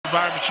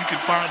environment you can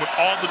find with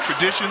all the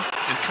traditions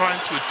and trying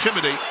to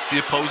intimidate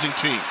the opposing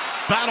team.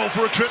 Battle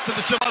for a trip to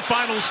the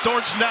semifinals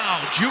starts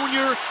now.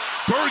 Junior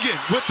Bergen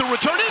with the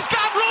return. He's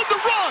got room to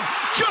run.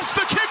 Just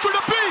the kicker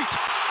to beat.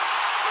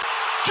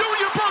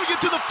 Junior Bergen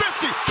to the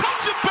 50.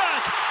 Cuts it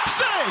back.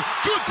 Say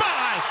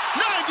goodbye.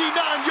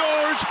 99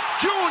 yards.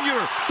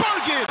 Junior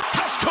Bergen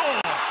has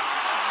scored.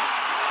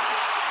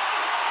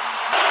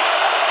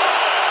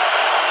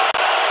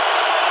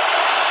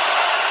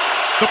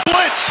 The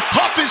blitz.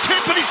 Huff is hit,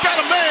 but he's got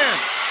a man.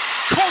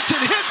 Colton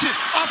Hinton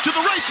off to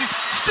the races.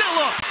 Still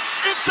up.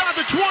 Inside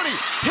the 20.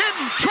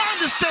 Hinton trying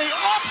to stay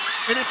up.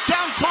 And it's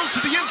down close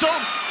to the end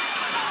zone.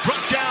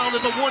 Brought down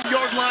at the 1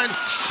 yard line.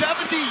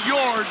 70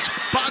 yards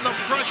by the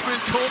freshman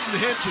Colton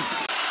Hinton.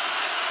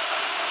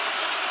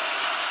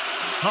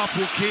 Huff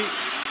will keep.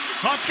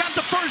 Huff's got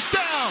the first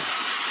down.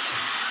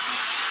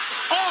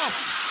 Off.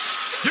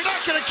 You're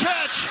not going to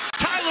catch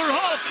Tyler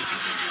Huff.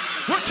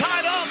 We're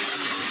tied up.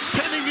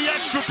 Pending the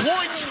extra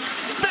point.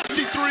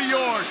 53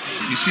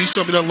 yards. You see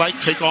something that like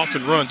take off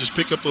and run. Just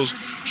pick up those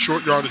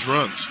short yardage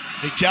runs.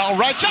 McDowell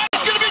right side.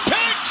 It's going to be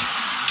picked.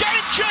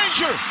 Game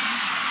changer.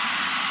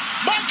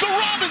 Michael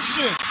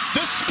Robinson.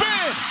 The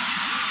spin.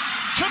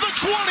 To the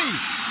 20.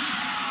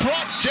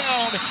 Brought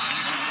down.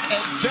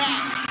 And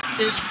that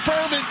is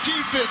Furman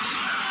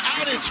defense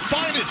at its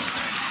finest.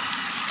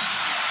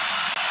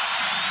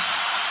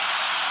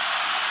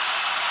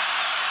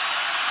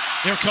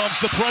 Here comes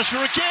the pressure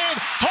again.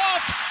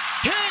 Huff,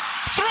 hit,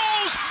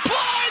 throws,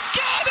 blind,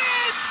 got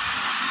it!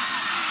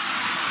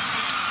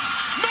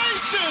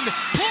 Mason,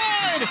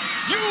 blind,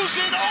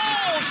 using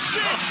all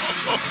 6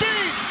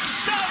 feet,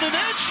 7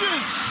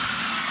 inches.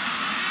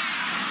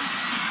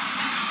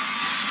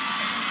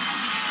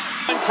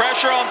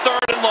 Pressure on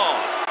 3rd and long.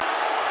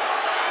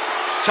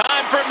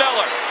 Time for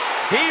Miller.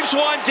 Heaves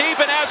one deep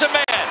and has a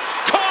man.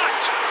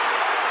 Caught!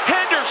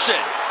 Henderson.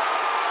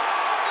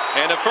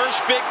 And the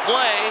first big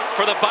play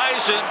for the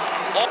Bison.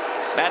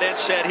 Matt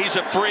Ince said he's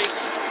a freak.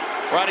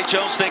 Ronnie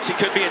Jones thinks he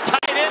could be a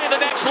tight end in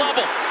the next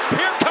level.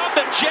 Here come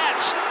the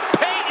Jets.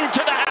 Peyton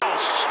to the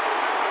house.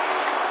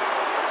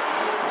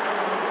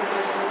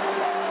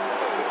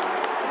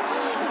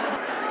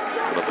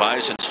 The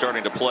Bison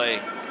starting to play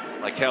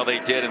like how they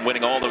did in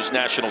winning all those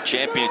national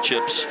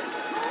championships.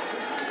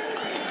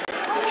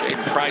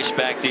 Jaden Price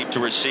back deep to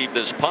receive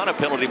this punt. A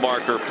penalty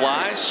marker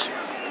flies.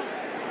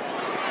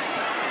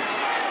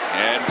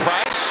 And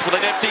Price with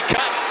an empty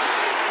cut.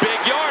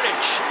 Big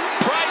yardage.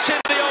 Price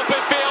into the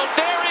open field.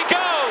 There he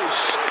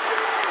goes.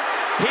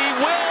 He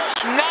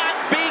will not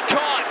be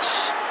caught.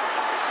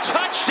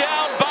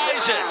 Touchdown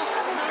Bison.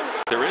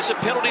 There is a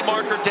penalty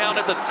marker down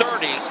at the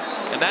 30.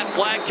 And that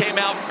flag came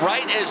out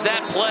right as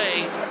that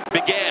play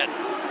began.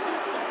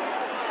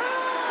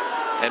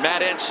 And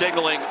Matt Ince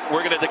signaling we're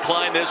going to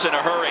decline this in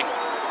a hurry.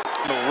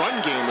 The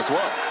run game as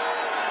well.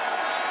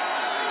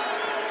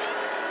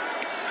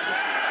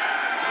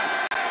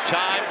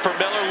 Time for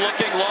Miller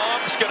looking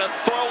long. He's going to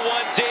throw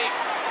one deep.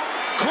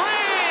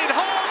 Green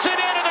hauls it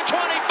into the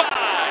 25.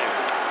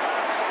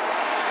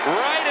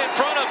 Right in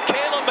front of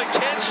Caleb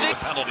McKenzie.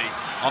 Penalty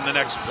on the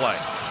next play.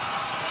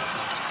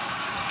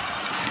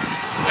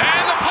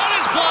 And the punt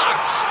is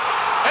blocked.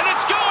 And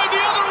it's going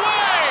the other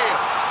way.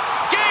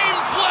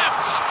 Game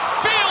flipped.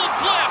 Field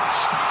flipped.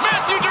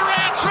 Matthew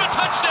Durant for a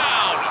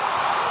touchdown.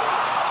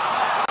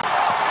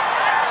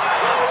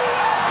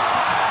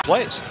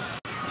 Plays.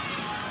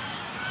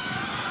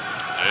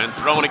 And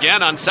thrown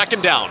again on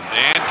 2nd down.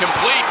 And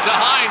complete to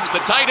Hines. The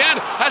tight end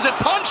has it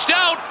punched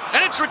out.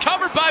 And it's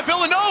recovered by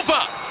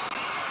Villanova.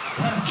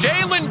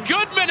 Jalen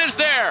Goodman is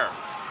there.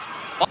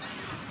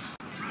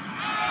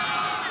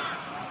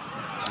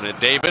 And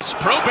Davis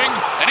probing.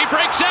 And he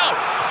breaks out.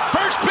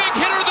 First big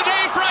hitter of the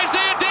day for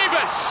Isaiah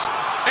Davis.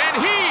 And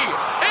he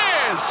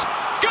is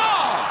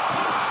gone.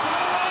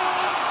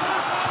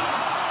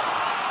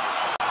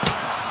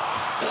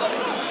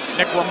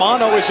 Nick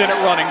Romano is in at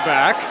running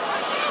back.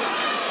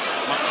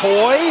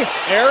 McCoy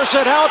airs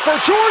it out for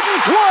Jordan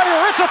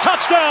Dwyer. It's a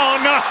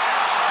touchdown.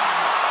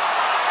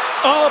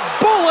 A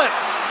bullet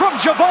from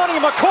Giovanni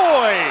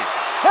McCoy.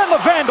 And the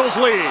Vandals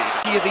lead.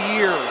 Of the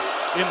year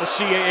in the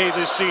CAA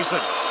this season.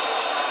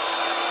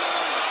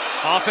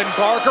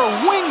 Offenbarger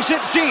wings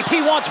it deep.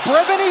 He wants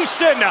Brevin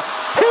Easton.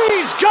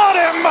 He's got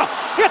him.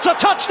 It's a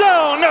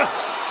touchdown.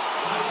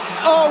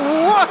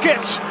 A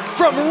rocket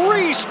from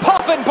Reese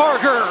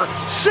Poffenbarger.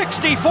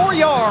 64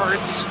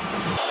 yards.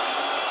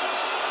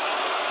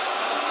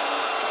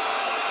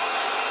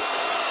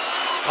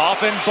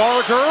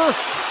 Poffenbarger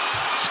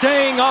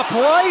staying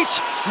upright.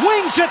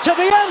 Wings it to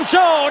the end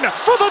zone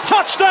for the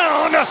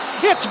touchdown.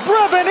 It's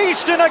Brevin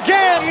Easton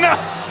again.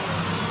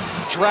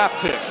 Draft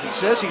pick. He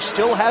says he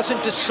still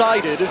hasn't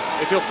decided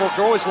if he'll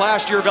forego his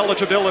last year of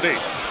eligibility.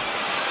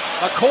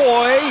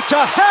 McCoy to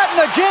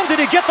Hatton again. Did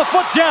he get the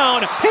foot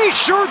down? He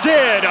sure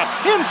did.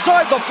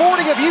 Inside the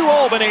 40 of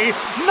UAlbany.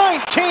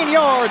 19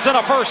 yards and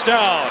a first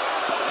down.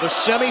 The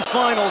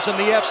semifinals in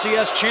the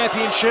FCS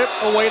championship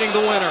awaiting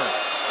the winner.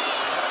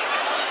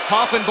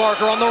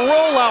 Poffenbarger on the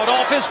rollout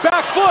off his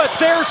back foot.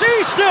 There's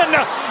Easton,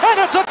 and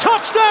it's a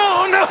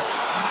touchdown!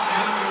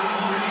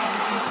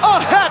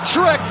 A hat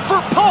trick for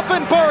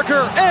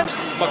Poffenbarger, and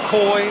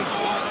McCoy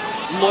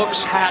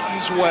looks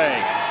Hatton's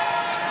way.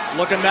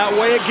 Looking that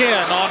way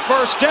again on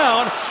first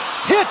down.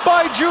 Hit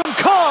by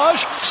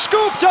Junkaj,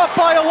 scooped up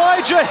by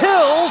Elijah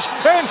Hills,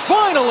 and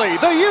finally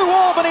the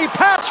U-Albany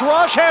pass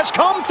rush has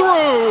come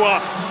through.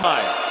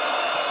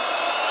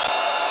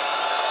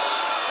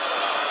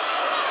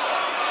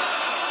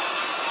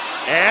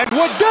 And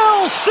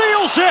Waddell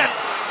seals it.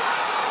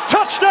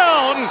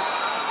 Touchdown.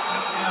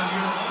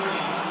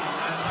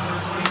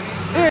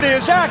 It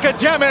is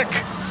academic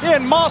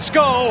in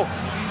Moscow.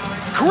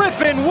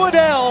 Griffin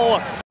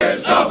Waddell.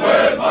 It's up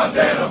with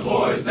Montana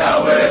boys,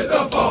 now with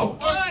the foe.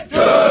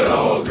 Good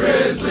old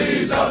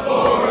Grizzlies, up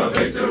for a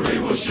victory.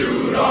 We'll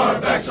shoot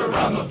our backs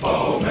around the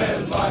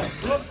foeman's line.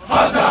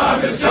 Hot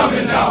time is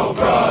coming now,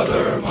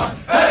 brother mine.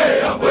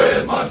 Hey, up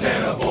with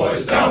Montana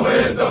boys, down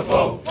with the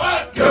foe.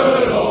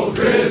 Good old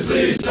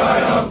Grizzlies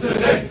triumph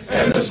today,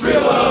 and the squeal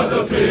of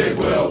the pig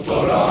will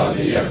float on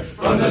the air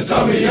from the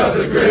tummy of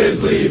the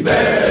grizzly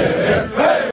bear.